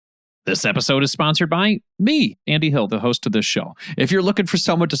This episode is sponsored by me, Andy Hill, the host of this show. If you're looking for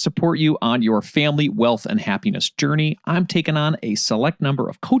someone to support you on your family, wealth, and happiness journey, I'm taking on a select number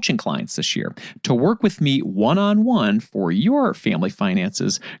of coaching clients this year to work with me one-on-one for your family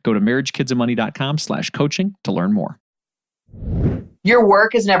finances. Go to marriagekidsandmoney.com/coaching to learn more. Your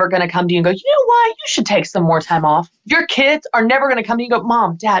work is never going to come to you and go, you know what? You should take some more time off. Your kids are never going to come to you and go,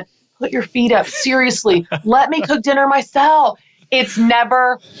 Mom, Dad, put your feet up. Seriously, let me cook dinner myself. It's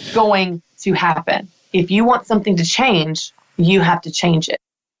never going to happen. If you want something to change, you have to change it.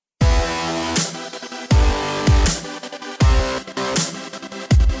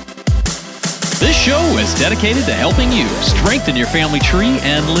 This show is dedicated to helping you strengthen your family tree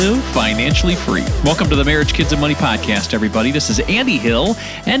and live financially free. Welcome to the Marriage, Kids, and Money podcast, everybody. This is Andy Hill,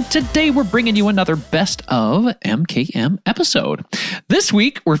 and today we're bringing you another Best of MKM episode. This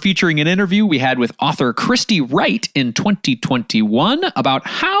week, we're featuring an interview we had with author Christy Wright in 2021 about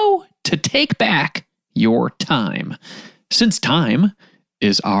how to take back your time. Since time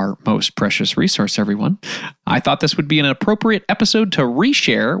is our most precious resource, everyone, I thought this would be an appropriate episode to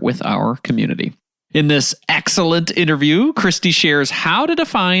reshare with our community. In this excellent interview, Christy shares how to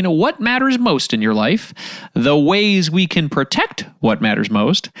define what matters most in your life, the ways we can protect what matters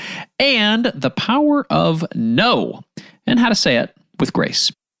most, and the power of no, and how to say it with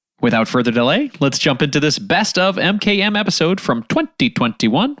grace. Without further delay, let's jump into this Best of MKM episode from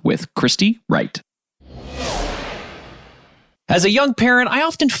 2021 with Christy Wright. As a young parent, I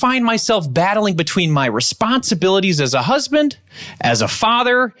often find myself battling between my responsibilities as a husband, as a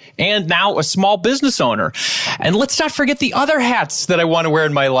father, and now a small business owner. And let's not forget the other hats that I want to wear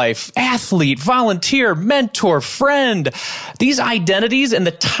in my life: athlete, volunteer, mentor, friend. These identities and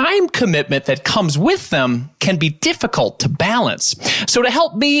the time commitment that comes with them can be difficult to balance. So to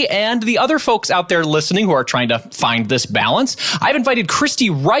help me and the other folks out there listening who are trying to find this balance, I've invited Christy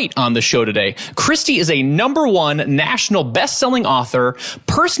Wright on the show today. Christy is a #1 national best-selling author,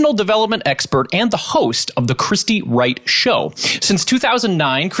 personal development expert, and the host of The Christy Wright Show. Since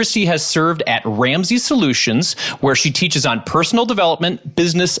 2009, Christy has served at Ramsey Solutions, where she teaches on personal development,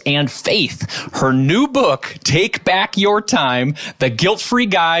 business, and faith. Her new book, Take Back Your Time, The Guilt-Free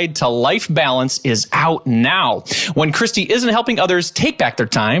Guide to Life Balance, is out now. When Christy isn't helping others take back their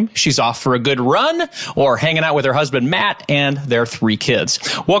time, she's off for a good run or hanging out with her husband, Matt, and their 3 kids.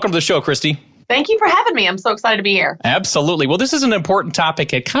 Welcome to the show, Christy. Thank you for having me. I'm so excited to be here. Absolutely. Well, this is an important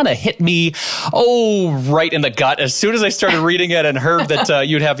topic. It kind of hit me, right in the gut as soon as I started reading it and heard that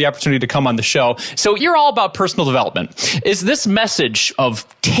you'd have the opportunity to come on the show. So you're all about personal development. Is this message of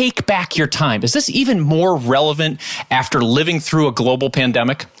take back your time, is this even more relevant after living through a global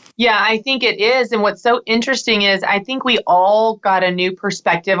pandemic? Yeah, I think it is. And what's so interesting is I think we all got a new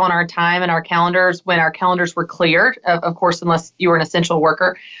perspective on our time and our calendars when our calendars were cleared, of course, unless you were an essential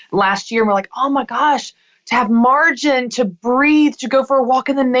worker. Last year, we're like, oh my gosh, to have margin, to breathe, to go for a walk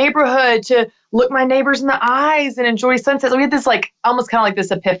in the neighborhood, to look my neighbors in the eyes and enjoy sunsets. We had this almost kind of like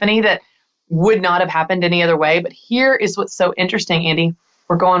this epiphany that would not have happened any other way. But here is what's so interesting, Andy.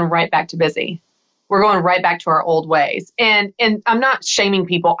 We're going right back to busy. We're going right back to our old ways. And I'm not shaming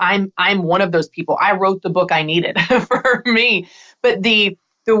people. I'm one of those people. I wrote the book I needed for me. But the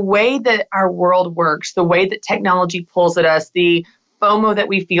way that our world works, the way that technology pulls at us, the FOMO that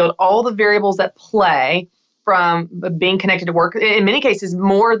we feel, all the variables that play from being connected to work, in many cases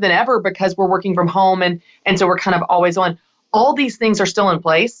more than ever because we're working from home and so we're kind of always on. All these things are still in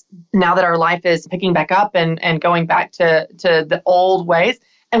place now that our life is picking back up and going back to the old ways.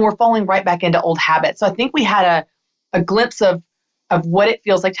 And we're falling right back into old habits. So I think we had a glimpse of what it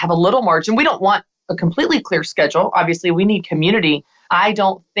feels like to have a little margin. We don't want a completely clear schedule. Obviously, we need community. I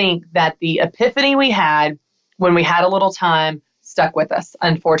don't think that the epiphany we had when we had a little time stuck with us,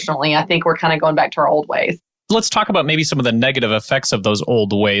 unfortunately. I think we're kind of going back to our old ways. Let's talk about maybe some of the negative effects of those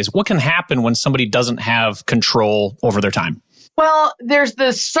old ways. What can happen when somebody doesn't have control over their time? Well, there's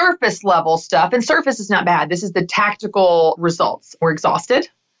the surface level stuff, and surface is not bad. This is the tactical results. We're exhausted.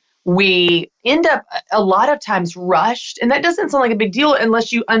 We end up a lot of times rushed, and that doesn't sound like a big deal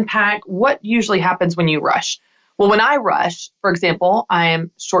unless you unpack what usually happens when you rush. Well, when I rush, for example, I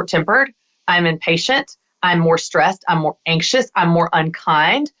am short-tempered, I'm impatient, I'm more stressed, I'm more anxious, I'm more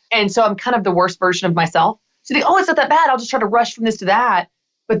unkind, and so I'm kind of the worst version of myself. So you think, it's not that bad, I'll just try to rush from this to that.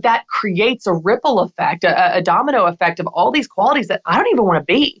 But that creates a ripple effect, a domino effect of all these qualities that I don't even want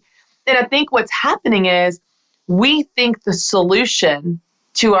to be. And I think what's happening is we think the solution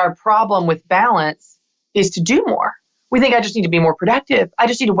to our problem with balance is to do more. We think I just need to be more productive. I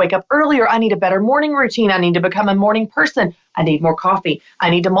just need to wake up earlier. I need a better morning routine. I need to become a morning person. I need more coffee. I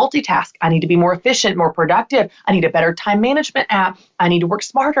need to multitask. I need to be more efficient, more productive. I need a better time management app. I need to work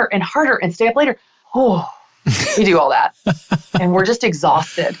smarter and harder and stay up later. Oh, we do all that. And we're just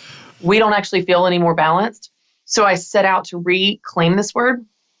exhausted. We don't actually feel any more balanced. So I set out to reclaim this word,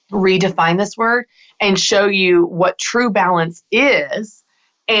 redefine this word, and show you what true balance is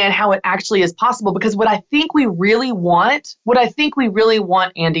and how it actually is possible. Because what I think we really want,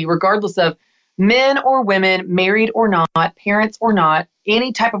 Andy, regardless of men or women, married or not, parents or not,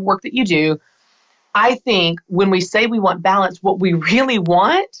 any type of work that you do, I think when we say we want balance, what we really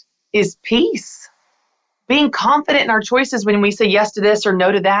want is peace. Being confident in our choices when we say yes to this or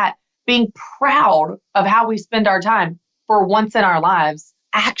no to that, being proud of how we spend our time for once in our lives,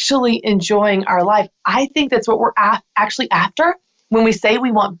 actually enjoying our life. I think that's what we're actually after when we say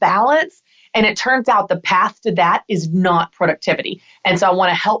we want balance. And it turns out the path to that is not productivity. And so I want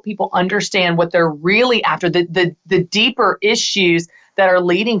to help people understand what they're really after, the deeper issues that are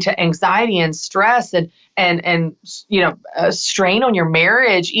leading to anxiety and stress and a strain on your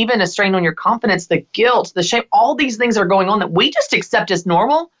marriage, even a strain on your confidence, the guilt, the shame, all these things are going on that we just accept as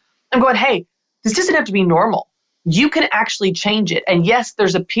normal. I'm going, hey, this doesn't have to be normal. You can actually change it. And yes,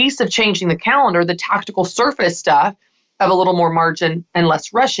 there's a piece of changing the calendar, the tactical surface stuff of a little more margin and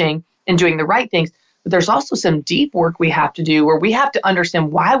less rushing and doing the right things. But there's also some deep work we have to do where we have to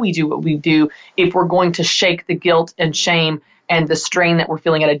understand why we do what we do if we're going to shake the guilt and shame and the strain that we're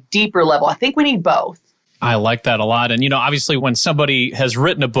feeling at a deeper level. I think we need both. I like that a lot. And, obviously when somebody has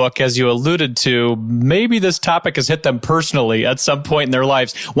written a book, as you alluded to, maybe this topic has hit them personally at some point in their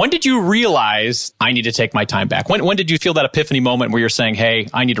lives. When did you realize I need to take my time back? When did you feel that epiphany moment where you're saying, hey,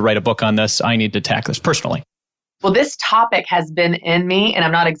 I need to write a book on this. I need to tackle this personally? Well, this topic has been in me, and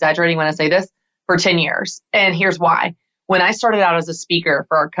I'm not exaggerating when I say this, for 10 years. And here's why. When I started out as a speaker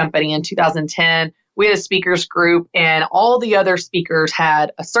for our company in 2010, we had a speakers group, and all the other speakers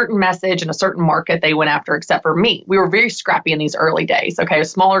had a certain message and a certain market they went after, except for me. We were very scrappy in these early days, okay, a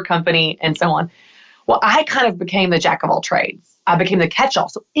smaller company and so on. Well, I kind of became the jack of all trades. I became the catch-all.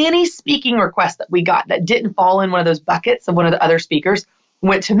 So any speaking request that we got that didn't fall in one of those buckets of one of the other speakers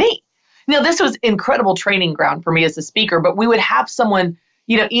went to me. Now, this was incredible training ground for me as a speaker, but we would have someone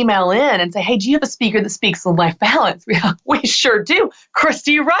email in and say, hey, do you have a speaker that speaks on life balance? We sure do.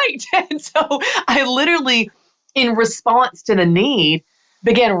 Christy, Wright. And so I literally, in response to the need,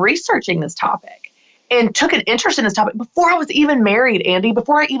 began researching this topic and took an interest in this topic before I was even married, Andy,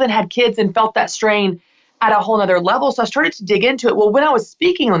 before I even had kids and felt that strain at a whole nother level. So I started to dig into it. Well, when I was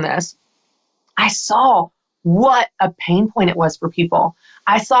speaking on this, I saw what a pain point it was for people.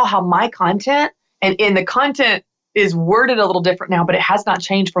 I saw how my content, and in the content is worded a little different now, but it has not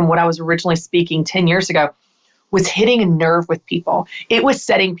changed from what I was originally speaking 10 years ago, was hitting a nerve with people. It was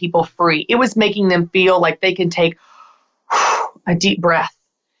setting people free. It was making them feel like they can take a deep breath.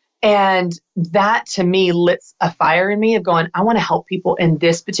 And that to me lit a fire in me of going, I want to help people in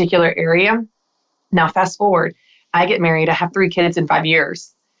this particular area. Now, fast forward, I get married. I have 3 kids in 5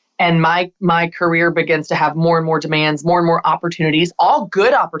 years. And my career begins to have more and more demands, more and more opportunities, all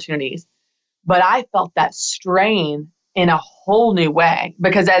good opportunities. But I felt that strain in a whole new way,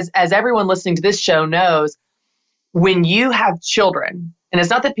 because as everyone listening to this show knows, when you have children, and it's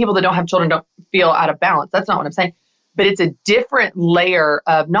not that people that don't have children don't feel out of balance. That's not what I'm saying. But it's a different layer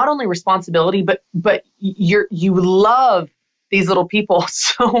of not only responsibility, but you love these little people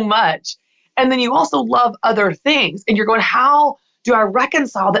so much. And then you also love other things. And you're going, how do I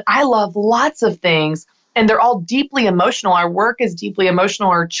reconcile that I love lots of things and they're all deeply emotional? Our work is deeply emotional.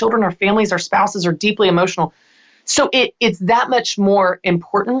 Our children, our families, our spouses are deeply emotional. So it's that much more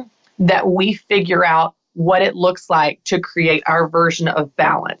important that we figure out what it looks like to create our version of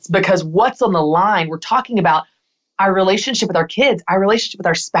balance. Because what's on the line, we're talking about our relationship with our kids, our relationship with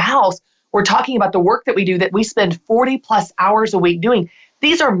our spouse. We're talking about the work that we do that we spend 40 plus hours a week doing.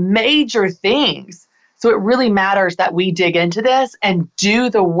 These are major things. So it really matters that we dig into this and do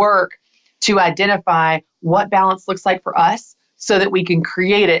the work to identify what balance looks like for us so that we can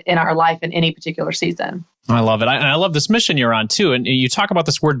create it in our life in any particular season. I love it. I love this mission you're on too. And you talk about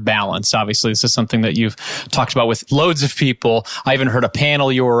this word balance. Obviously, this is something that you've talked about with loads of people. I even heard a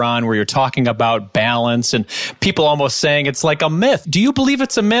panel you were on where you're talking about balance and people almost saying it's like a myth. Do you believe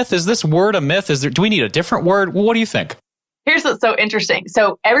it's a myth? Is this word a myth? Do we need a different word? What do you think? Here's what's so interesting.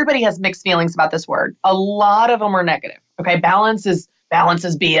 So everybody has mixed feelings about this word. A lot of them are negative. Okay. Balance is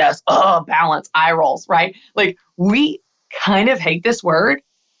BS. Oh, balance, eye rolls, right? Like we kind of hate this word.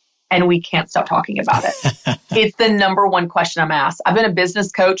 and we can't stop talking about it. It's the number one question I'm asked. I've been a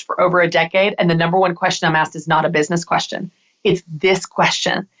business coach for over a decade, and the number one question I'm asked is not a business question. It's this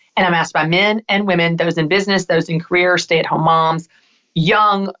question. And I'm asked by men and women, those in business, those in career, stay-at-home moms,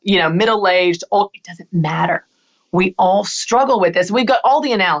 young, middle-aged, old, it doesn't matter. We all struggle with this. We've got all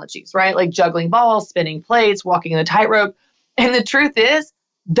the analogies, right? Like juggling balls, spinning plates, walking in a tightrope. And the truth is,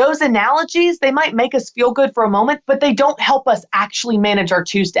 those analogies, they might make us feel good for a moment, but they don't help us actually manage our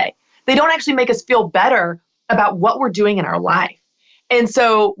Tuesday. They don't actually make us feel better about what we're doing in our life. And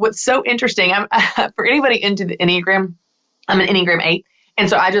so what's so interesting, for anybody into the Enneagram, I'm an Enneagram 8. And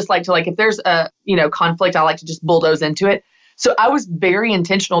so I just like to, if there's a, conflict, I like to just bulldoze into it. So I was very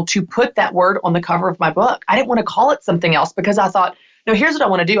intentional to put that word on the cover of my book. I didn't want to call it something else because I thought, no, here's what I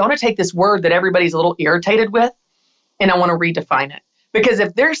want to do. I want to take this word that everybody's a little irritated with, and I want to redefine it. Because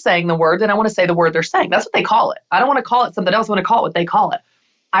if they're saying the word, then I want to say the word they're saying. That's what they call it. I don't want to call it something else. I want to call it what they call it.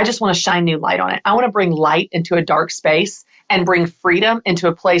 I just want to shine new light on it. I want to bring light into a dark space and bring freedom into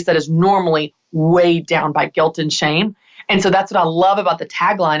a place that is normally weighed down by guilt and shame. And so that's what I love about the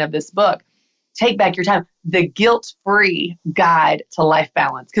tagline of this book. Take back your time. The guilt-free guide to life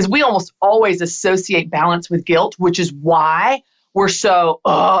balance. Because we almost always associate balance with guilt, which is why we're so,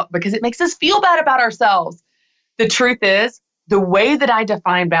 because it makes us feel bad about ourselves. The truth is, the way that I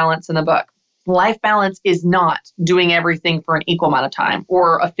define balance in the book, life balance is not doing everything for an equal amount of time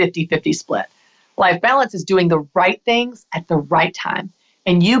or a 50-50 split. Life balance is doing the right things at the right time.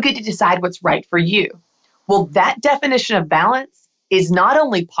 And you get to decide what's right for you. Well, that definition of balance is not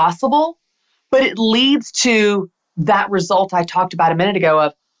only possible, but it leads to that result I talked about a minute ago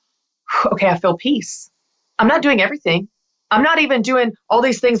of, okay, I feel peace. I'm not doing everything. I'm not even doing all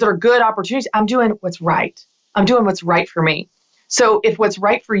these things that are good opportunities. I'm doing what's right. I'm doing what's right for me. So if what's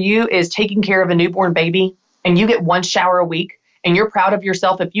right for you is taking care of a newborn baby and you get 1 shower a week and you're proud of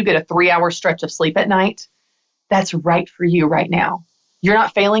yourself if you get a 3-hour stretch of sleep at night, that's right for you right now. You're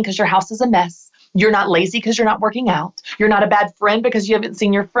not failing because your house is a mess. You're not lazy because you're not working out. You're not a bad friend because you haven't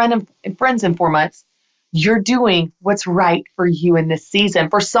seen your friends in 4 months. You're doing what's right for you in this season.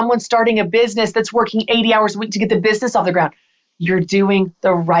 For someone starting a business that's working 80 hours a week to get the business off the ground, you're doing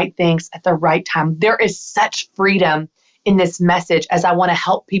the right things at the right time. There is such freedom in this message as I want to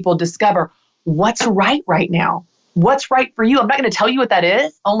help people discover what's right now. What's right for you? I'm not going to tell you what that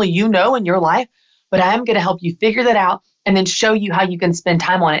is. Only you know in your life, but I am going to help you figure that out and then show you how you can spend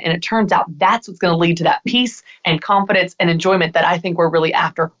time on it. And it turns out that's what's going to lead to that peace and confidence and enjoyment that I think we're really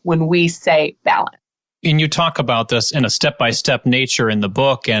after when we say balance. And you talk about this in a step-by-step nature in the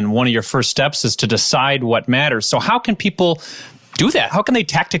book. And one of your first steps is to decide what matters. So how can people do that? How can they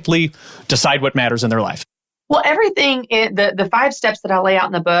tactically decide what matters in their life? Well, everything, the 5 steps that I lay out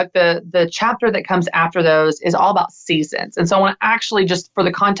in the book, the chapter that comes after those is all about seasons. And so I want to actually, just for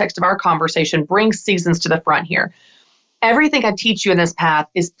the context of our conversation, bring seasons to the front here. Everything I teach you in this path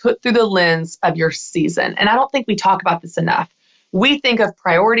is put through the lens of your season. And I don't think we talk about this enough. We think of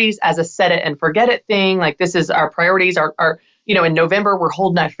priorities as a set it and forget it thing. Like this is our priorities in November, we're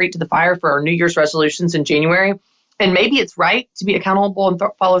holding our feet to the fire for our New Year's resolutions in January. And maybe it's right to be accountable and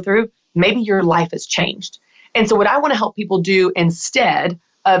follow through. Maybe your life has changed. And so what I want to help people do instead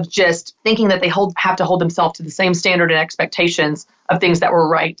of just thinking that they have to hold themselves to the same standard and expectations of things that were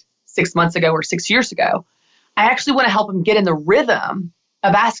right 6 months ago or 6 years ago, I actually want to help them get in the rhythm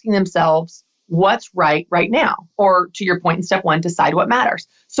of asking themselves what's right now. Or to your point in step 1, decide what matters.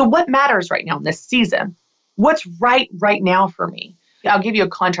 So what matters right now in this season? What's right now for me? I'll give you a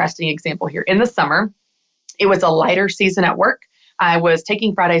contrasting example here. In the summer, it was a lighter season at work. I was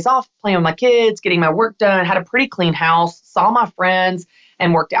taking Fridays off, playing with my kids, getting my work done, had a pretty clean house, saw my friends,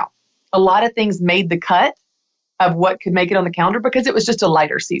 and worked out. A lot of things made the cut of what could make it on the calendar because it was just a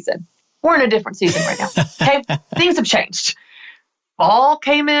lighter season. We're in a different season right now. Okay, things have changed. Fall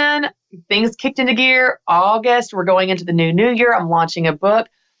came in, things kicked into gear. August, we're going into the new year. I'm launching a book.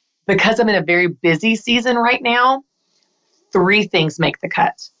 Because I'm in a very busy season right now, 3 things make the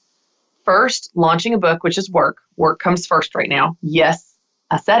cut. First, launching a book, which is work. Work comes first right now. Yes,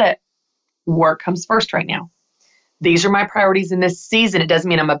 I said it. Work comes first right now. These are my priorities in this season. It doesn't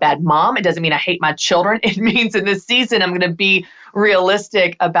mean I'm a bad mom. It doesn't mean I hate my children. It means in this season, I'm going to be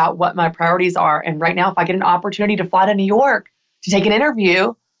realistic about what my priorities are. And right now, if I get an opportunity to fly to New York to take an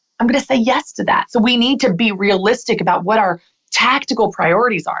interview, I'm going to say yes to that. So we need to be realistic about what our tactical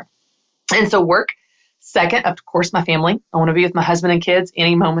priorities are. And so work. Second, of course, my family. I want to be with my husband and kids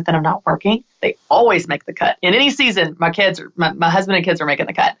any moment that I'm not working. They always make the cut. In any season, my husband and kids are making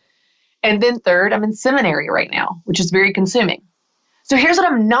the cut. And then third, I'm in seminary right now, which is very consuming. So here's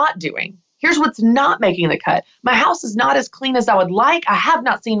what I'm not doing. Here's what's not making the cut. My house is not as clean as I would like. I have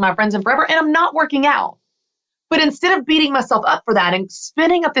not seen my friends in forever, and I'm not working out. But instead of beating myself up for that and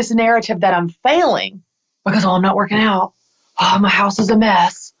spinning up this narrative that I'm failing because, I'm not working out. Oh, my house is a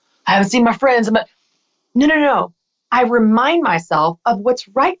mess. I haven't seen my friends. No. I remind myself of what's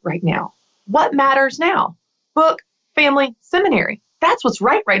right now. What matters now? Book, family, seminary. That's what's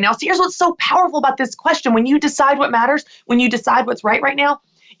right now. So here's what's so powerful about this question. When you decide what matters, when you decide what's right now,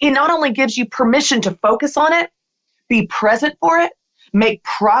 it not only gives you permission to focus on it, be present for it, make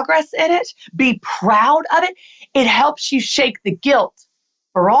progress in it, be proud of it. It helps you shake the guilt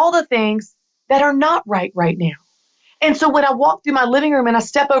for all the things that are not right now. And so when I walk through my living room and I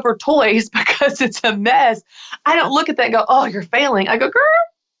step over toys because it's a mess, I don't look at that and go, oh, you're failing. I go, girl,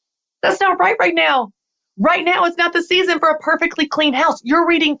 that's not right now. Right now, it's not the season for a perfectly clean house. You're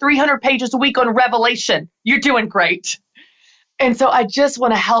reading 300 pages a week on Revelation. You're doing great. And so I just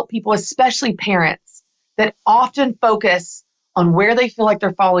want to help people, especially parents, that often focus on where they feel like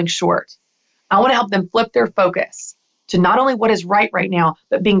they're falling short. I want to help them flip their focus to not only what is right now,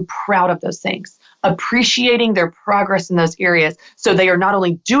 but being proud of those things, appreciating their progress in those areas so they are not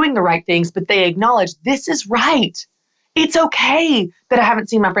only doing the right things, but they acknowledge this is right. It's okay that I haven't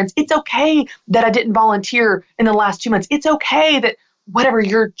seen my friends. It's okay that I didn't volunteer in the last 2 months. It's okay that whatever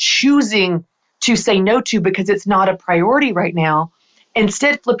you're choosing to say no to because it's not a priority right now,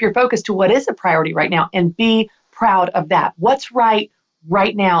 instead flip your focus to what is a priority right now and be proud of that. What's right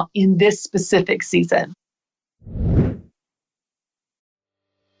now in this specific season?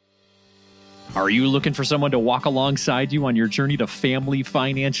 Are you looking for someone to walk alongside you on your journey to family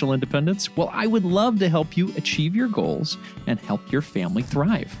financial independence? Well, I would love to help you achieve your goals and help your family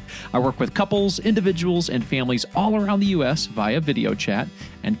thrive. I work with couples, individuals, and families all around the U.S. via video chat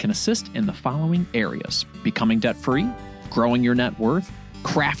and can assist in the following areas: becoming debt-free, growing your net worth,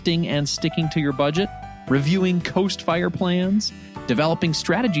 crafting and sticking to your budget, reviewing Coast Fire plans, developing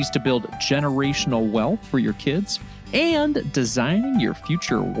strategies to build generational wealth for your kids, and designing your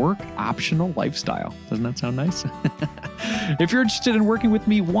future work optional lifestyle. Doesn't that sound nice? If you're interested in working with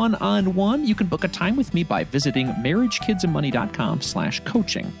me one-on-one, you can book a time with me by visiting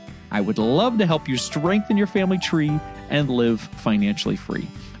marriagekidsandmoney.com/coaching. I would love to help you strengthen your family tree and live financially free.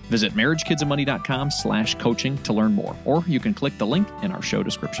 Visit marriagekidsandmoney.com/coaching to learn more, or you can click the link in our show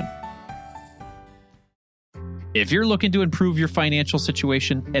description. If you're looking to improve your financial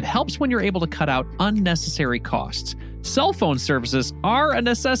situation, it helps when you're able to cut out unnecessary costs. Cell phone services are a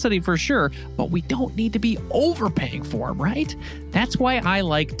necessity for sure, but we don't need to be overpaying for them, right? That's why I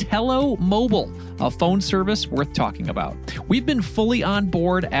like Tello Mobile, a phone service worth talking about. We've been fully on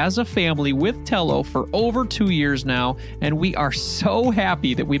board as a family with Tello for over 2 years now, and we are so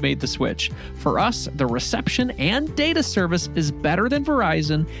happy that we made the switch. For us, the reception and data service is better than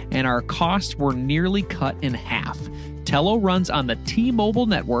Verizon, and our costs were nearly cut in half. Tello runs on the T-Mobile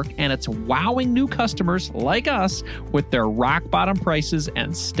network, and it's wowing new customers like us with their rock-bottom prices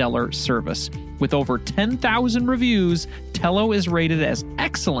and stellar service. With over 10,000 reviews, Tello is rated as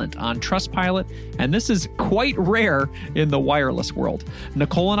excellent on Trustpilot, and this is quite rare in the wireless world.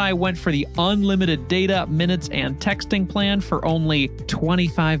 Nicole and I went for the unlimited data, minutes, and texting plan for only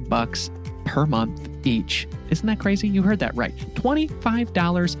 $25 per month each. Isn't that crazy? You heard that right.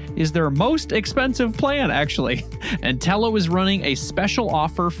 $25 is their most expensive plan, actually. And Tello is running a special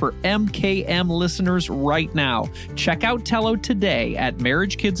offer for MKM listeners right now. Check out Tello today at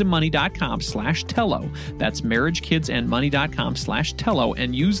marriagekidsandmoney.com/Tello. That's marriagekidsandmoney.com/Tello,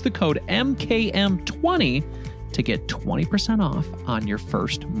 and use the code MKM20 to get 20% off on your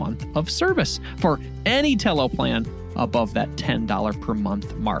first month of service for any Tello plan above that $10 per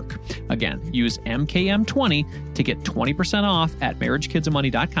month mark. Again, use MKM20 to get 20% off at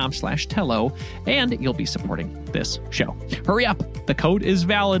marriagekidsandmoney.com/Tello, and you'll be supporting this show. Hurry up. The code is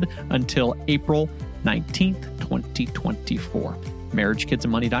valid until April 19th, 2024.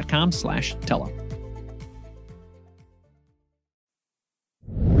 marriagekidsandmoney.com/Tello.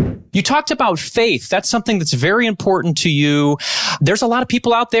 You talked about faith. That's something that's very important to you. There's a lot of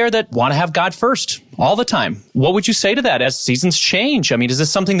people out there that want to have God first all the time. What would you say to that as seasons change? I mean, is this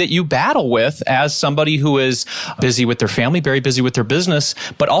something that you battle with as somebody who is busy with their family, very busy with their business,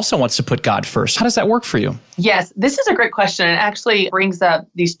 but also wants to put God first? How does that work for you? Yes, this is a great question. It actually brings up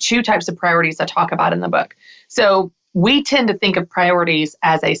these two types of priorities I talk about in the book. So we tend to think of priorities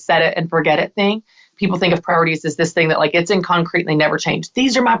as a set it and forget it thing. People think of priorities as this thing that like it's in concrete and they never change.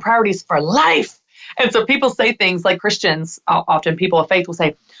 These are my priorities for life. And so people say things like Christians, often people of faith will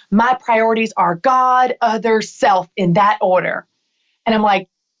say, my priorities are God, other, self in that order. And I'm like,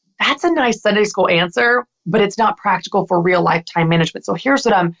 that's a nice Sunday school answer, but it's not practical for real lifetime management. So here's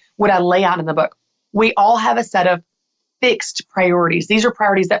what I lay out in the book. We all have a set of fixed priorities. These are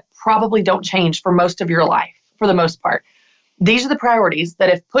priorities that probably don't change for most of your life, for the most part. These are the priorities that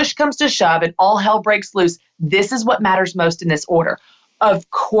if push comes to shove and all hell breaks loose, this is what matters most in this order. Of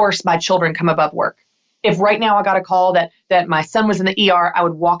course, my children come above work. If right now I got a call that my son was in the ER, I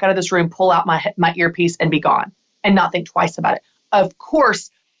would walk out of this room, pull out my earpiece and be gone and not think twice about it. Of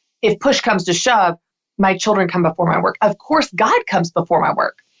course, if push comes to shove, my children come before my work. Of course, God comes before my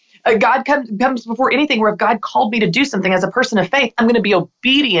work. God comes before anything, where if God called me to do something as a person of faith, I'm going to be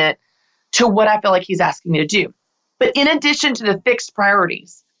obedient to what I feel like he's asking me to do. But in addition to the fixed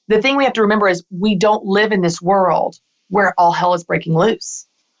priorities, the thing we have to remember is we don't live in this world where all hell is breaking loose.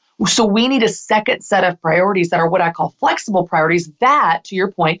 So we need a second set of priorities that are what I call flexible priorities that, to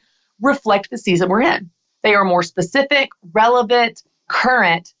your point, reflect the season we're in. They are more specific, relevant,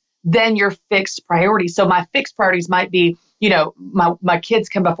 current than your fixed priorities. So my fixed priorities might be, my kids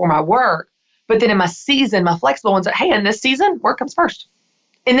come before my work, but then in my season, my flexible ones are, hey, in this season, work comes first.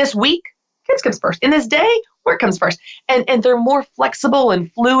 In this week, kids comes first. In this day, work comes first. And they're more flexible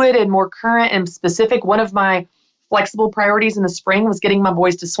and fluid and more current and specific. One of my flexible priorities in the spring was getting my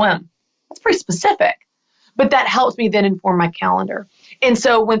boys to swim. That's pretty specific, but that helps me then inform my calendar. And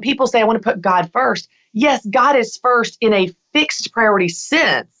so when people say, I want to put God first, yes, God is first in a fixed priority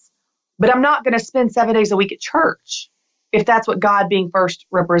sense, but I'm not going to spend 7 days a week at church if that's what God being first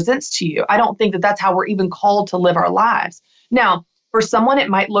represents to you. I don't think that that's how we're even called to live our lives. Now, for someone, it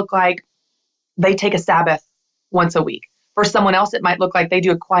might look like they take a Sabbath once a week. For someone else, it might look like they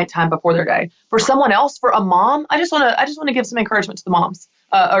do a quiet time before their day. For someone else, for a mom, I just want to give some encouragement to the moms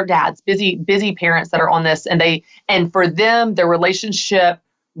or dads, busy parents that are on this, and for them, their relationship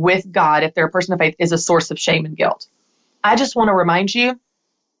with God, if they're a person of faith, is a source of shame and guilt. I just want to remind you,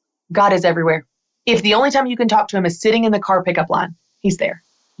 God is everywhere. If the only time you can talk to him is sitting in the car pickup line, he's there.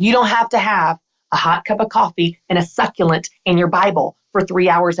 You don't have to have a hot cup of coffee and a succulent in your Bible for 3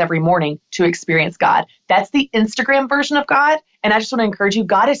 hours every morning to experience God. That's the Instagram version of God. And I just want to encourage you,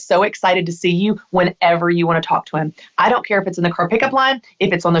 God is so excited to see you whenever you want to talk to him. I don't care if it's in the car pickup line,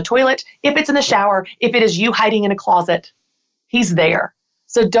 if it's on the toilet, if it's in the shower, if it is you hiding in a closet, he's there.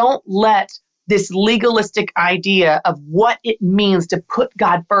 So don't let this legalistic idea of what it means to put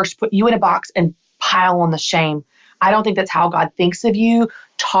God first, put you in a box and pile on the shame. I don't think that's how God thinks of you,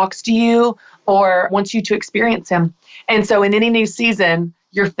 talks to you, or wants you to experience him. And so in any new season,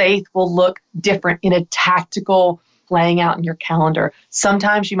 your faith will look different in a tactical laying out in your calendar.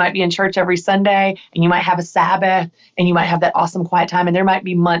 Sometimes you might be in church every Sunday and you might have a Sabbath and you might have that awesome quiet time. And there might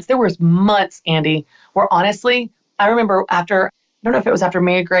be months. There was months, Andy, where honestly, I remember I don't know if it was after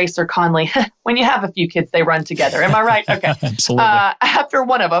Mary Grace or Conley, when you have a few kids, they run together. Am I right? Okay. Absolutely. After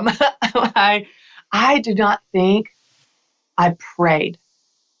one of them, I do not think I prayed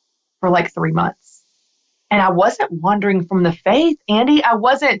for like 3 months. And I wasn't wandering from the faith, Andy. I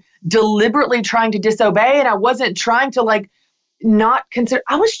wasn't deliberately trying to disobey, and I wasn't trying to not consider.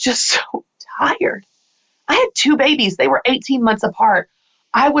 I was just so tired. I had 2 babies. They were 18 months apart.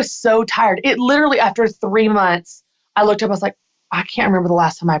 I was so tired. It literally, after 3 months, I looked up, I was like, I can't remember the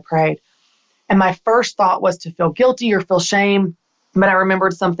last time I prayed. And my first thought was to feel guilty or feel shame. But I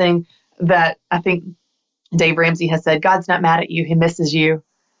remembered something that I think Dave Ramsey has said, God's not mad at you. He misses you.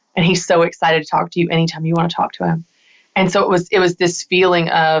 And he's so excited to talk to you anytime you want to talk to him. And so it was this feeling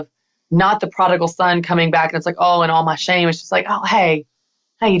of not the prodigal son coming back and it's like, oh, and all my shame. It's just like, oh, hey,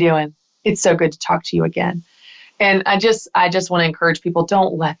 how you doing? It's so good to talk to you again. And I just want to encourage people,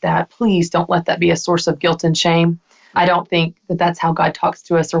 please don't let that be a source of guilt and shame. I don't think that that's how God talks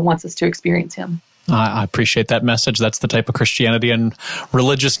to us or wants us to experience him. I appreciate that message. That's the type of Christianity and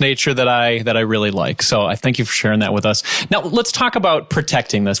religious nature that I really like. So I thank you for sharing that with us. Now, let's talk about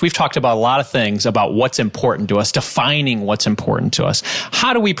protecting this. We've talked about a lot of things about what's important to us, defining what's important to us.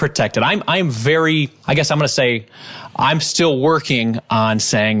 How do we protect it? I'm still working on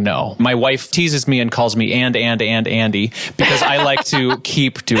saying no. My wife teases me and calls me and Andy because I like to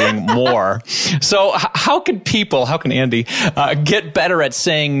keep doing more. So how can Andy get better at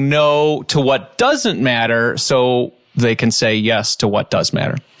saying no to what doesn't matter so they can say yes to what does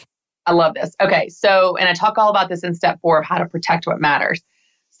matter? I love this. Okay. So, and I talk all about this in step 4 of how to protect what matters.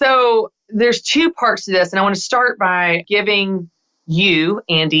 So there's 2 parts to this. And I want to start by giving you,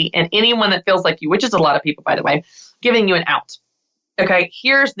 Andy, and anyone that feels like you, which is a lot of people, by the way, giving you an out. Okay,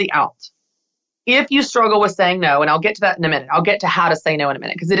 here's the out. If you struggle with saying no, and I'll get to that in a minute. I'll get to how to say no in a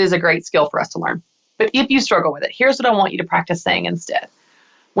minute because it is a great skill for us to learn. But if you struggle with it, here's what I want you to practice saying instead.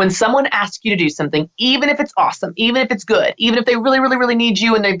 when someone asks you to do something, even if it's awesome, even if it's good, even if they really, really, really need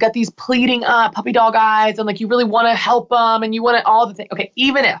you and they've got these pleading puppy dog eyes and like you really want to help them and you want to all the things. Okay,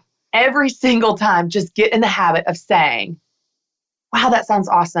 even if every single time, just get in the habit of saying, wow, that sounds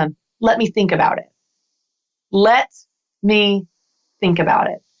awesome. Let me think about it. Let me think about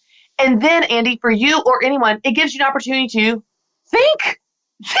it. And then, Andy, for you or anyone, it gives you an opportunity to think.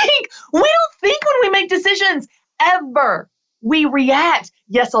 We don't think when we make decisions ever. We react.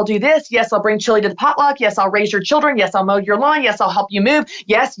 Yes, I'll do this. Yes, I'll bring chili to the potluck. Yes, I'll raise your children. Yes, I'll mow your lawn. Yes, I'll help you move.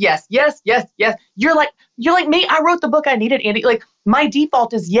 Yes, yes, yes, yes, yes. You're like me. I wrote the book I needed, Andy. Like my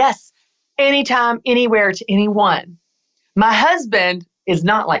default is yes, anytime, anywhere, to anyone. My husband is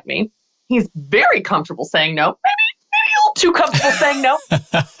not like me. He's very comfortable saying no. Maybe a little too comfortable saying no.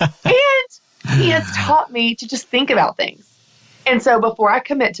 And he has taught me to just think about things. And so before I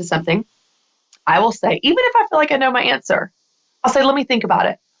commit to something, I will say, even if I feel like I know my answer, I'll say, let me think about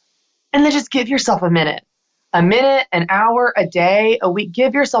it. And then just give yourself a minute, an hour, a day, a week.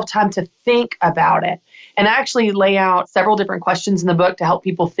 Give yourself time to think about it. And I actually lay out several different questions in the book to help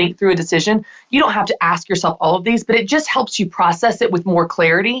people think through a decision. You don't have to ask yourself all of these, but it just helps you process it with more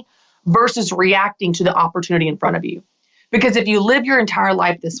clarity versus reacting to the opportunity in front of you. Because if you live your entire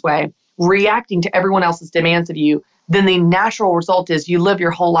life this way, reacting to everyone else's demands of you, then the natural result is you live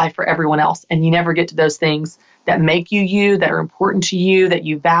your whole life for everyone else and you never get to those things that make you, that are important to you, that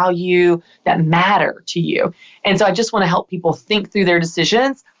you value, that matter to you. And so I just want to help people think through their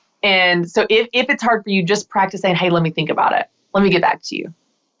decisions. And so if it's hard for you, just practice saying, hey, let me think about it. Let me get back to you.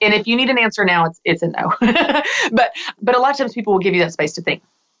 And if you need an answer now, it's a no. But a lot of times people will give you that space to think.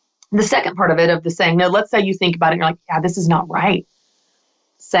 The second part of it, of the saying no, let's say you think about it and you're like, yeah, this is not right.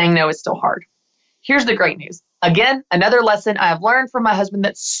 Saying no is still hard. Here's the great news. Again, another lesson I have learned from my husband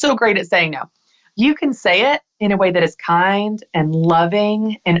that's so great at saying no. You can say it in a way that is kind and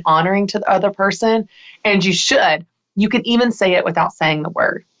loving and honoring to the other person. And you should. You can even say it without saying the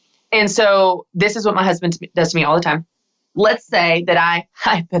word. And so this is what my husband does to me all the time. Let's say that I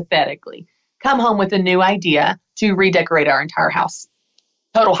hypothetically come home with a new idea to redecorate our entire house.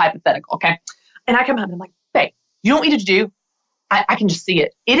 Total hypothetical, okay? And I come home and I'm like, babe, you know what we need to do? I can just see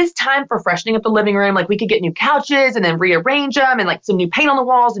it. It is time for freshening up the living room. Like we could get new couches and then rearrange them and like some new paint on the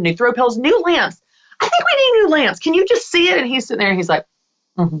walls and new throw pillows, new lamps. I think we need new lamps. Can you just see it? And he's sitting there and he's like,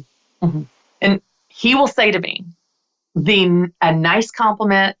 And he will say to me, a nice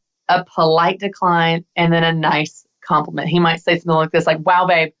compliment, a polite decline, and then a nice compliment. He might say something like this, like, wow,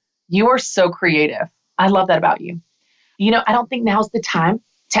 babe, you are so creative. I love that about you. You know, I don't think now's the time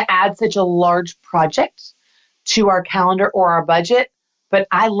to add such a large project to our calendar or our budget, but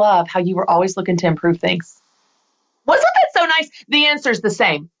I love how you were always looking to improve things. Wasn't that so nice? The answer is the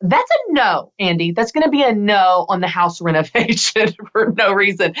same. That's a no, Andy. That's going to be a no on the house renovation for no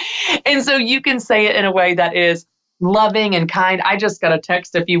reason. And so you can say it in a way that is loving and kind. I just got a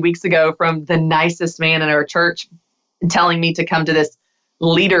text a few weeks ago from the nicest man in our church telling me to come to this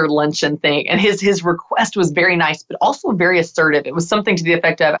leader luncheon thing. And his request was very nice, but also very assertive. It was something to the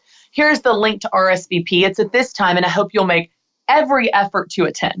effect of, here's the link to RSVP. It's at this time, and I hope you'll make every effort to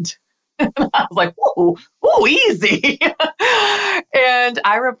attend. I was like, whoa, easy. And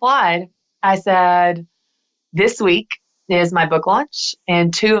I replied, I said, this week is my book launch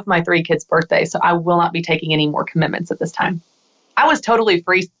and 2 of my 3 kids' birthdays, so I will not be taking any more commitments at this time. I was totally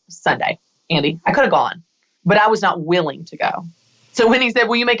free Sunday, Andy. I could have gone, but I was not willing to go. So when he said,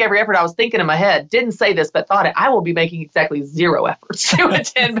 will you make every effort? I was thinking in my head, didn't say this, but thought it, I will be making exactly 0 efforts to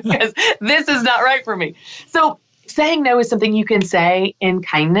attend because this is not right for me. So saying no is something you can say in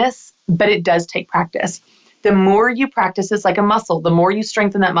kindness, but it does take practice. The more you practice this like a muscle, the more you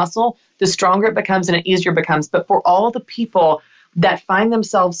strengthen that muscle, the stronger it becomes and the easier it becomes. But for all the people that find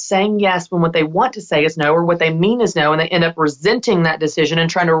themselves saying yes when what they want to say is no, or what they mean is no, and they end up resenting that decision and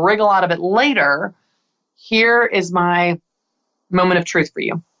trying to wriggle out of it later, here is my moment of truth for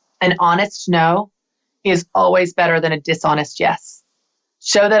you. An honest no is always better than a dishonest yes.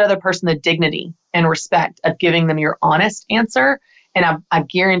 Show that other person the dignity and respect of giving them your honest answer. And I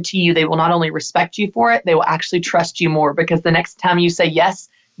guarantee you they will not only respect you for it, they will actually trust you more because the next time you say yes,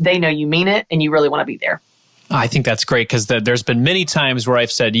 they know you mean it and you really want to be there. I think that's great because there's been many times where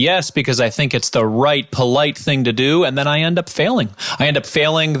I've said yes because I think it's the right, polite thing to do, and then I end up failing. I end up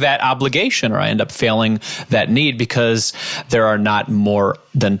failing that obligation, or I end up failing that need because there are not more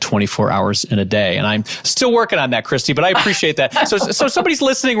than 24 hours in a day. And I'm still working on that, Christy, but I appreciate that. So somebody's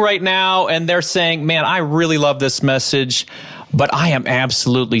listening right now and they're saying, man, I really love this message, but I am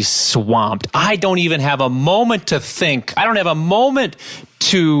absolutely swamped. I don't even have a moment to think. I don't have a moment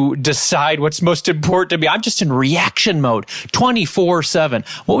to decide what's most important to me. I'm just in reaction mode 24/7.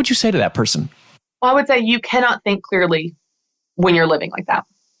 What would you say to that person? Well, I would say you cannot think clearly when you're living like that.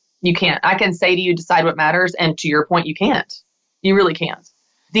 You can't. I can say to you, decide what matters. And to your point, you can't. You really can't.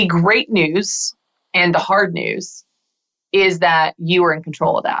 The great news and the hard news is that you are in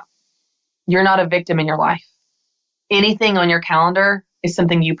control of that. You're not a victim in your life. Anything on your calendar is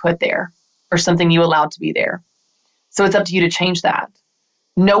something you put there or something you allowed to be there. So it's up to you to change that.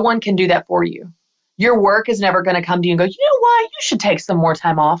 No one can do that for you. Your work is never going to come to you and go, you know what? You should take some more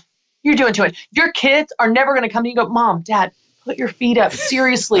time off. You're doing too much. Your kids are never going to come to you and go, Mom, Dad, put your feet up.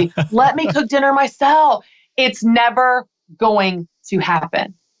 Seriously, let me cook dinner myself. It's never going to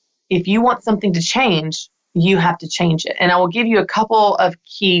happen. If you want something to change, you have to change it. And I will give you a couple of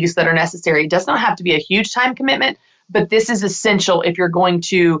keys that are necessary. It does not have to be a huge time commitment, but this is essential if you're going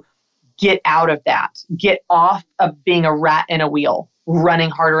to get out of that. Get off of being a rat in a wheel, running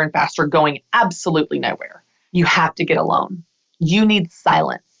harder and faster, going absolutely nowhere. You have to get alone. You need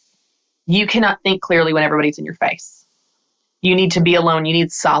silence. You cannot think clearly when everybody's in your face. You need to be alone. You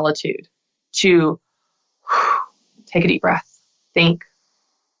need solitude to take a deep breath, think,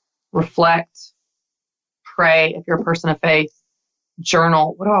 reflect, pray if you're a person of faith,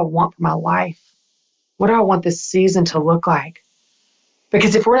 journal. What do I want for my life? What do I want this season to look like?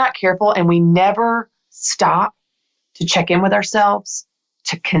 Because if we're not careful and we never stop to check in with ourselves,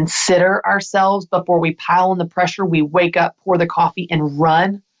 to consider ourselves before we pile on the pressure, we wake up, pour the coffee, and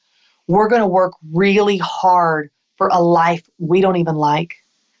run, we're going to work really hard for a life we don't even like.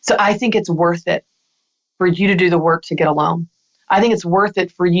 So I think it's worth it for you to do the work to get alone. I think it's worth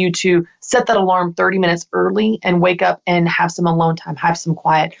it for you to set that alarm 30 minutes early and wake up and have some alone time, have some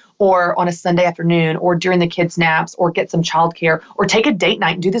quiet, or on a Sunday afternoon, or during the kids' naps, or get some childcare, or take a date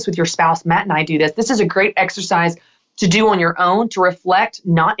night and do this with your spouse. Matt and I do this. This is a great exercise to do on your own, to reflect,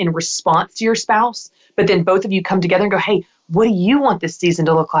 not in response to your spouse, but then both of you come together and go, hey, what do you want this season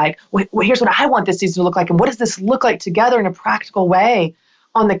to look like? Well, here's what I want this season to look like. And what does this look like together in a practical way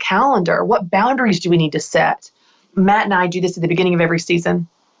on the calendar? What boundaries do we need to set? Matt and I do this at the beginning of every season.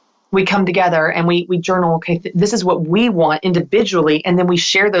 We come together and we journal, okay, this is what we want individually. And then we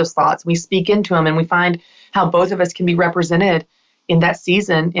share those thoughts. We speak into them and we find how both of us can be represented in that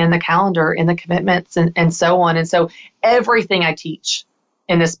season, in the calendar, in the commitments, and so on. And so everything I teach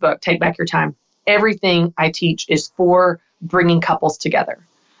in this book, Take Back Your Time, everything I teach is for bringing couples together.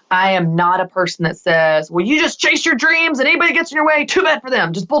 I am not a person that says, well, you just chase your dreams and anybody gets in your way, too bad for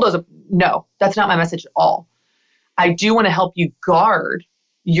them. Just bulldoze them. No, that's not my message at all. I do want to help you guard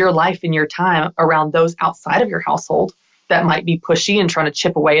your life and your time around those outside of your household that might be pushy and trying to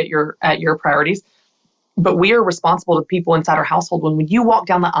chip away at your priorities. But we are responsible to people inside our household. When you walk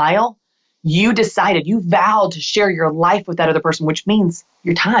down the aisle, you decided, you vowed to share your life with that other person, which means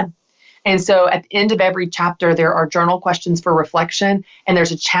your time. And so at the end of every chapter, there are journal questions for reflection, and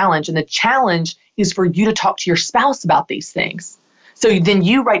there's a challenge. And the challenge is for you to talk to your spouse about these things. So then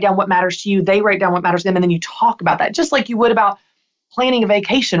you write down what matters to you, they write down what matters to them, and then you talk about that, just like you would about planning a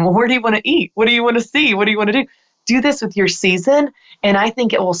vacation. Well, where do you want to eat? What do you want to see? What do you want to do? Do this with your season, and I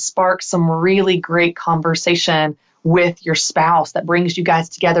think it will spark some really great conversation with your spouse that brings you guys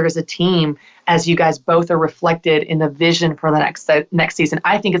together as a team as you guys both are reflected in the vision for the next season.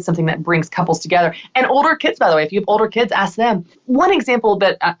 I think it's something that brings couples together. And older kids, by the way, if you have older kids, ask them. One example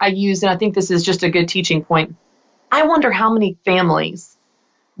that I use, and I think this is just a good teaching point, I wonder how many families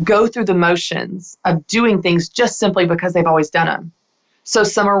go through the motions of doing things just simply because they've always done them. So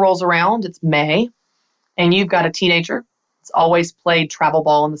summer rolls around, it's May, and you've got a teenager that's always played travel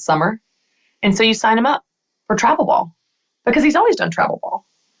ball in the summer. And so you sign him up for travel ball because he's always done travel ball.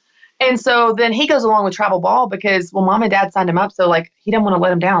 And so then he goes along with travel ball because, well, mom and dad signed him up. So like, he didn't want to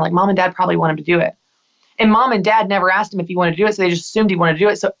let him down. Like mom and dad probably want him to do it. And mom and dad never asked him if he wanted to do it. So they just assumed he wanted to do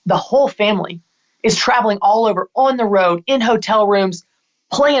it. So the whole family is traveling all over on the road, in hotel rooms,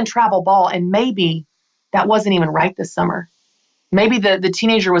 playing travel ball. And maybe that wasn't even right this summer. Maybe the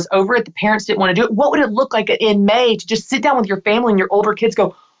teenager was over it. The parents didn't want to do it. What would it look like in May to just sit down with your family and your older kids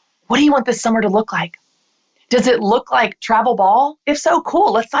go, what do you want this summer to look like? Does it look like travel ball? If so,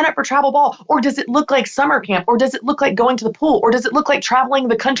 cool. Let's sign up for travel ball. Or does it look like summer camp? Or does it look like going to the pool? Or does it look like traveling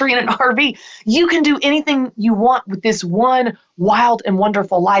the country in an RV? You can do anything you want with this one wild and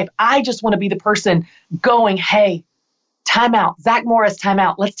wonderful life. I just want to be the person going, hey, time out. Zach Morris, time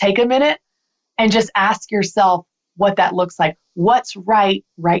out. Let's take a minute and just ask yourself what that looks like. What's right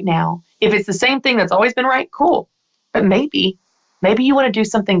now? If it's the same thing that's always been right, cool. But maybe Maybe you want to do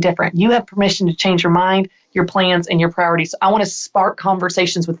something different. You have permission to change your mind, your plans, and your priorities. So I want to spark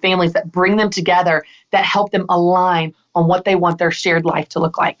conversations with families that bring them together, that help them align on what they want their shared life to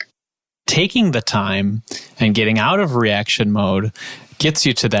look like. Taking the time and getting out of reaction mode gets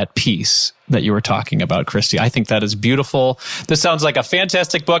you to that peace that you were talking about, Christy. I think that is beautiful. This sounds like a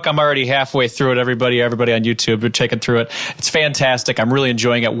fantastic book. I'm already halfway through it. Everybody on YouTube, we're checking through it. It's fantastic. I'm really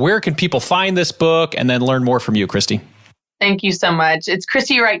enjoying it. Where can people find this book and then learn more from you, Christy? Thank you so much. It's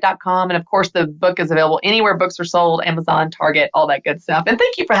ChristyWright.com. And of course, the book is available anywhere books are sold, Amazon, Target, all that good stuff. And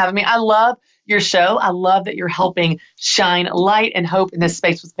thank you for having me. I love your show. I love that you're helping shine light and hope in this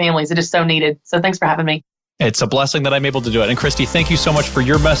space with families. It is so needed. So thanks for having me. It's a blessing that I'm able to do it. And Christy, thank you so much for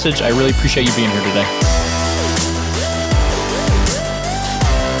your message. I really appreciate you being here today.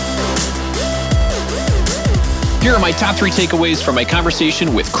 Here are my top 3 takeaways from my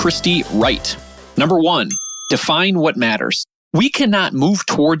conversation with Christy Wright. Number 1, define what matters. We cannot move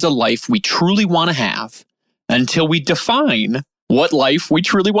towards a life we truly want to have until we define what life we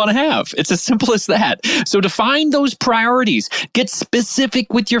truly want to have. It's as simple as that. So define those priorities, get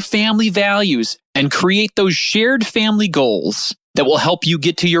specific with your family values, and create those shared family goals that will help you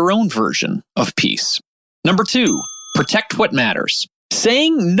get to your own version of peace. Number 2, protect what matters.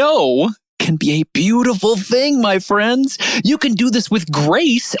 Saying no can be a beautiful thing, my friends. You can do this with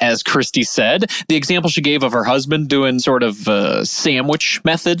grace, as Christy said. The example she gave of her husband doing sort of a sandwich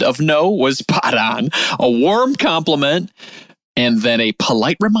method of no was spot on. A warm compliment, and then a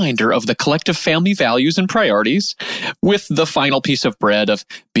polite reminder of the collective family values and priorities, with the final piece of bread of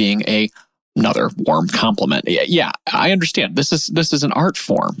being another warm compliment. Yeah, I understand. This is an art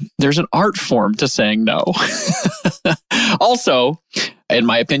form. There's an art form to saying no. Also, in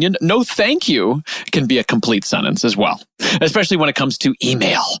my opinion, no thank you can be a complete sentence as well, especially when it comes to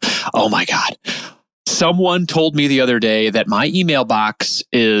email. Oh my God. Someone told me the other day that my email box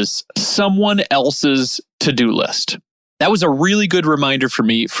is someone else's to-do list. That was a really good reminder for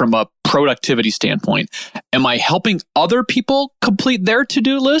me from a productivity standpoint. Am I helping other people complete their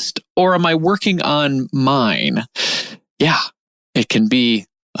to-do list, or am I working on mine? Yeah, it can be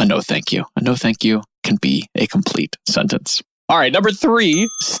a no thank you. A no thank you can be a complete sentence. All right, number 3,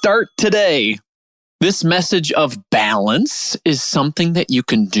 start today. This message of balance is something that you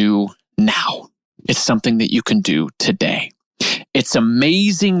can do now. It's something that you can do today. It's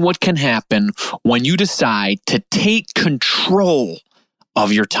amazing what can happen when you decide to take control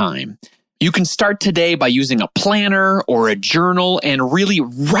of your time. You can start today by using a planner or a journal and really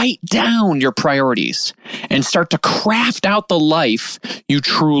write down your priorities and start to craft out the life you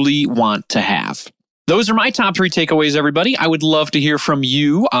truly want to have. Those are my top 3 takeaways, everybody. I would love to hear from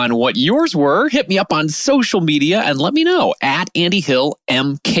you on what yours were. Hit me up on social media and let me know at Andy Hill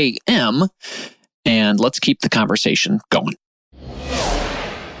MKM. And let's keep the conversation going.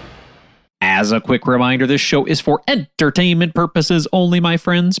 As a quick reminder, this show is for entertainment purposes only, my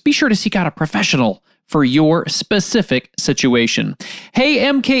friends. Be sure to seek out a professional for your specific situation. Hey,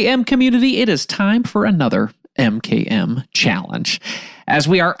 MKM community, it is time for another MKM challenge. As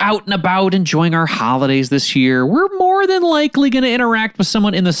we are out and about enjoying our holidays this year, we're more than likely going to interact with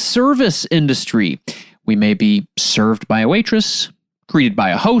someone in the service industry. We may be served by a waitress, greeted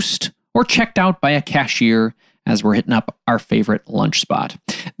by a host, or checked out by a cashier as we're hitting up our favorite lunch spot.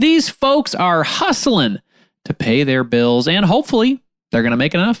 These folks are hustling to pay their bills, and hopefully they're going to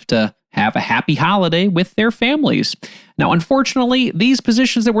make enough to have a happy holiday with their families. Now, unfortunately, these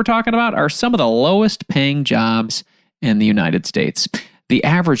positions that we're talking about are some of the lowest paying jobs in the United States. The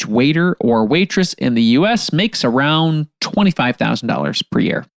average waiter or waitress in the U.S. makes around $25,000 per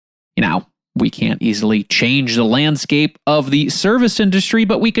year. Now, we can't easily change the landscape of the service industry,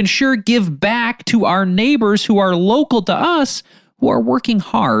 but we can sure give back to our neighbors who are local to us, who are working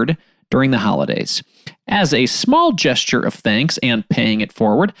hard during the holidays. As a small gesture of thanks and paying it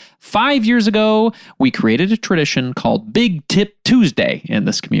forward, 5 years ago, we created a tradition called Big Tip Tuesday in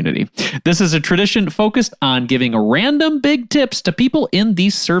this community. This is a tradition focused on giving random big tips to people in the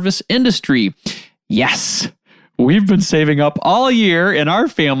service industry. Yes, we've been saving up all year in our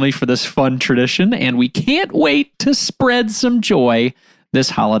family for this fun tradition, and we can't wait to spread some joy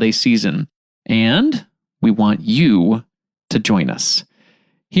this holiday season. And we want you to join us.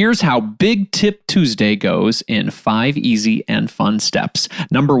 Here's how Big Tip Tuesday goes in 5 easy and fun steps.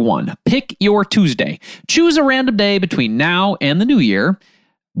 Number 1, pick your Tuesday. Choose a random day between now and the new year.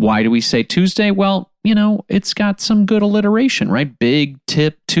 Why do we say Tuesday? Well, it's got some good alliteration, right? Big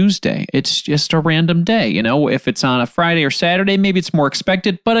Tip Tuesday. It's just a random day. If it's on a Friday or Saturday, maybe it's more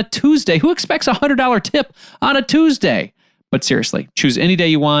expected, but a Tuesday, who expects a $100 tip on a Tuesday? But seriously, choose any day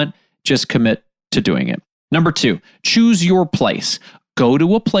you want. Just commit to doing it. Number 2, choose your place. Go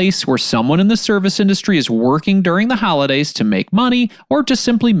to a place where someone in the service industry is working during the holidays to make money or to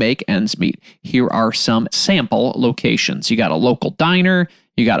simply make ends meet. Here are some sample locations. You got a local diner,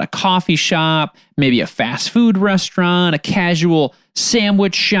 you got a coffee shop, maybe a fast food restaurant, a casual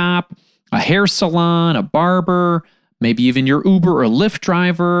sandwich shop, a hair salon, a barber, maybe even your Uber or Lyft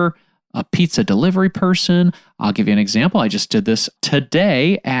driver, a pizza delivery person. I'll give you an example. I just did this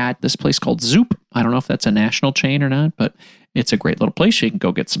today at this place called Zoop. I don't know if that's a national chain or not, but it's a great little place. You can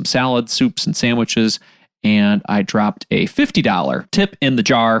go get some salads, soups, and sandwiches. And I dropped a $50 tip in the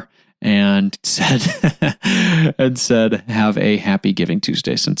jar and said, have a happy Giving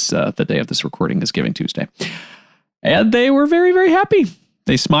Tuesday, since the day of this recording is Giving Tuesday. And they were very, very happy.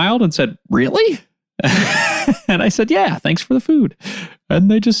 They smiled and said, "Really?" And I said, "Yeah, thanks for the food."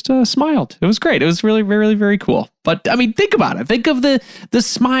 And they just smiled. It was great. It was really, really, very cool. But I mean, think about it. Think of the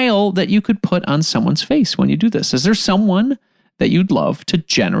smile that you could put on someone's face when you do this. Is there someone that you'd love to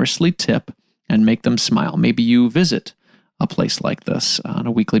generously tip and make them smile? Maybe you visit a place like this on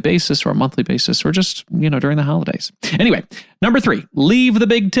a weekly basis or a monthly basis, or just, during the holidays. Anyway, number 3, leave the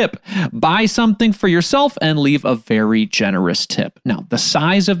big tip. Buy something for yourself and leave a very generous tip. Now, the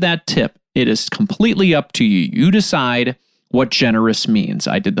size of that tip, it is completely up to you. You decide what generous means.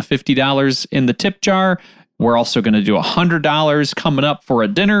 I did the $50 in the tip jar. We're also going to do $100 coming up for a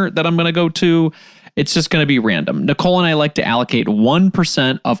dinner that I'm going to go to. It's just going to be random. Nicole and I like to allocate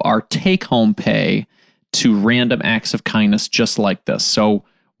 1% of our take-home pay to random acts of kindness just like this. So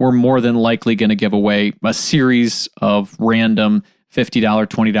we're more than likely going to give away a series of random $50,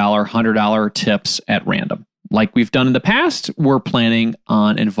 $20, $100 tips at random. Like we've done in the past, we're planning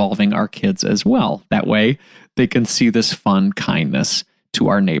on involving our kids as well. That way, they can see this fun kindness to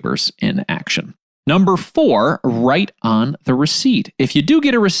our neighbors in action. Number 4, write on the receipt. If you do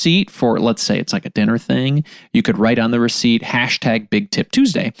get a receipt for, let's say it's like a dinner thing, you could write on the receipt,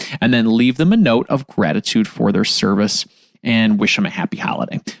 #BigTipTuesday, and then leave them a note of gratitude for their service and wish them a happy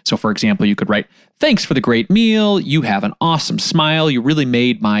holiday. So for example, you could write, "Thanks for the great meal. You have an awesome smile. You really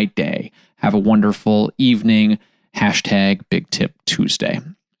made my day. Have a wonderful evening.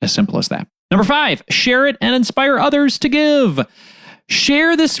 #BigTipTuesday." As simple as that. Number 5, share it and inspire others to give.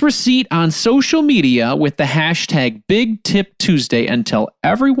 Share this receipt on social media with the #BigTipTuesday and tell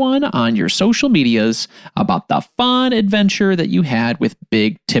everyone on your social medias about the fun adventure that you had with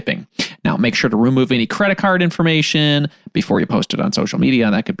big tipping. Now, make sure to remove any credit card information before you post it on social media.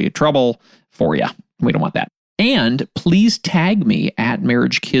 That could be trouble for you. We don't want that. And please tag me at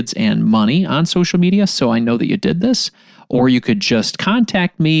Marriage, Kids, and Money on social media so I know that you did this. Or you could just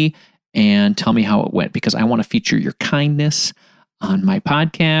contact me and tell me how it went, because I want to feature your kindness on my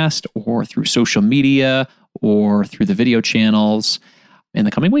podcast or through social media or through the video channels in the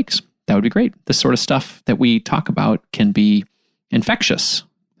coming weeks. That would be great. This sort of stuff that we talk about can be infectious,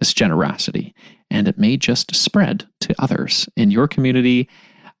 this generosity, and it may just spread to others in your community,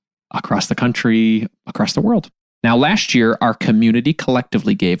 across the country, across the world. Now, last year, our community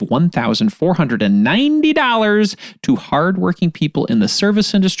collectively gave $1,490 to hardworking people in the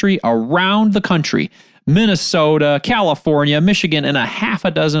service industry around the country. Minnesota, California, Michigan, and a half a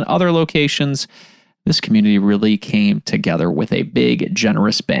dozen other locations. This community really came together with a big,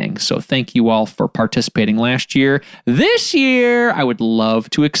 generous bang. So thank you all for participating last year. This year, I would love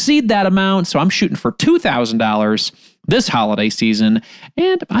to exceed that amount. So I'm shooting for $2,000 this holiday season.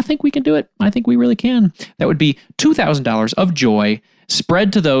 And I think we can do it. I think we really can. That would be $2,000 of joy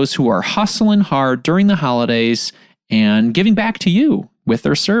spread to those who are hustling hard during the holidays and giving back to you with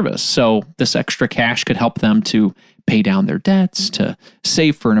their service. So this extra cash could help them to pay down their debts, to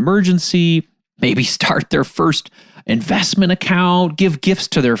save for an emergency, maybe start their first investment account, give gifts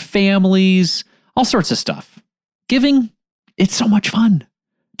to their families, all sorts of stuff. Giving, it's so much fun.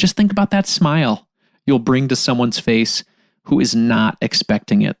 Just think about that smile you'll bring to someone's face who is not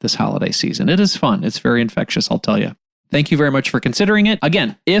expecting it this holiday season. It is fun. It's very infectious, I'll tell you. Thank you very much for considering it.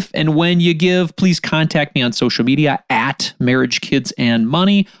 Again, if and when you give, please contact me on social media at Marriage, Kids, and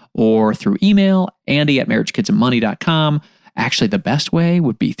Money, or through email, Andy@marriagekidsandmoney.com. Actually, the best way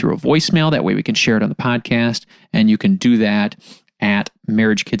would be through a voicemail. That way we can share it on the podcast, and you can do that at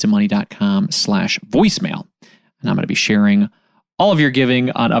marriagekidsandmoney.com/voicemail. And I'm going to be sharing all of your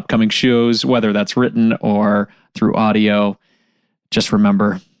giving on upcoming shows, whether that's written or through audio. Just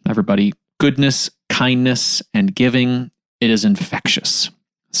remember, everybody, goodness, kindness, and giving, it is infectious.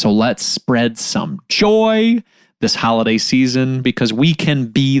 So let's spread some joy this holiday season, because we can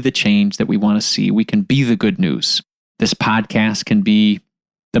be the change that we want to see. We can be the good news. This podcast can be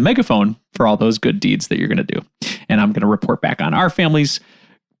the megaphone for all those good deeds that you're going to do. And I'm going to report back on our family's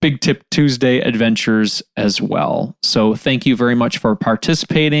Big Tip Tuesday adventures as well. So thank you very much for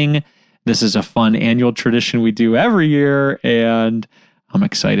participating. This is a fun annual tradition we do every year, and I'm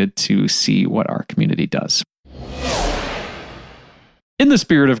excited to see what our community does. In the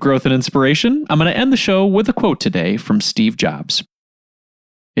spirit of growth and inspiration, I'm going to end the show with a quote today from Steve Jobs.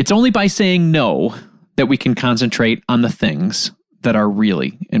 It's only by saying no that we can concentrate on the things that are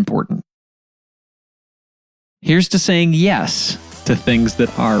really important. Here's to saying yes to things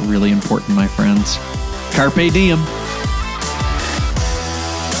that are really important, my friends. Carpe diem.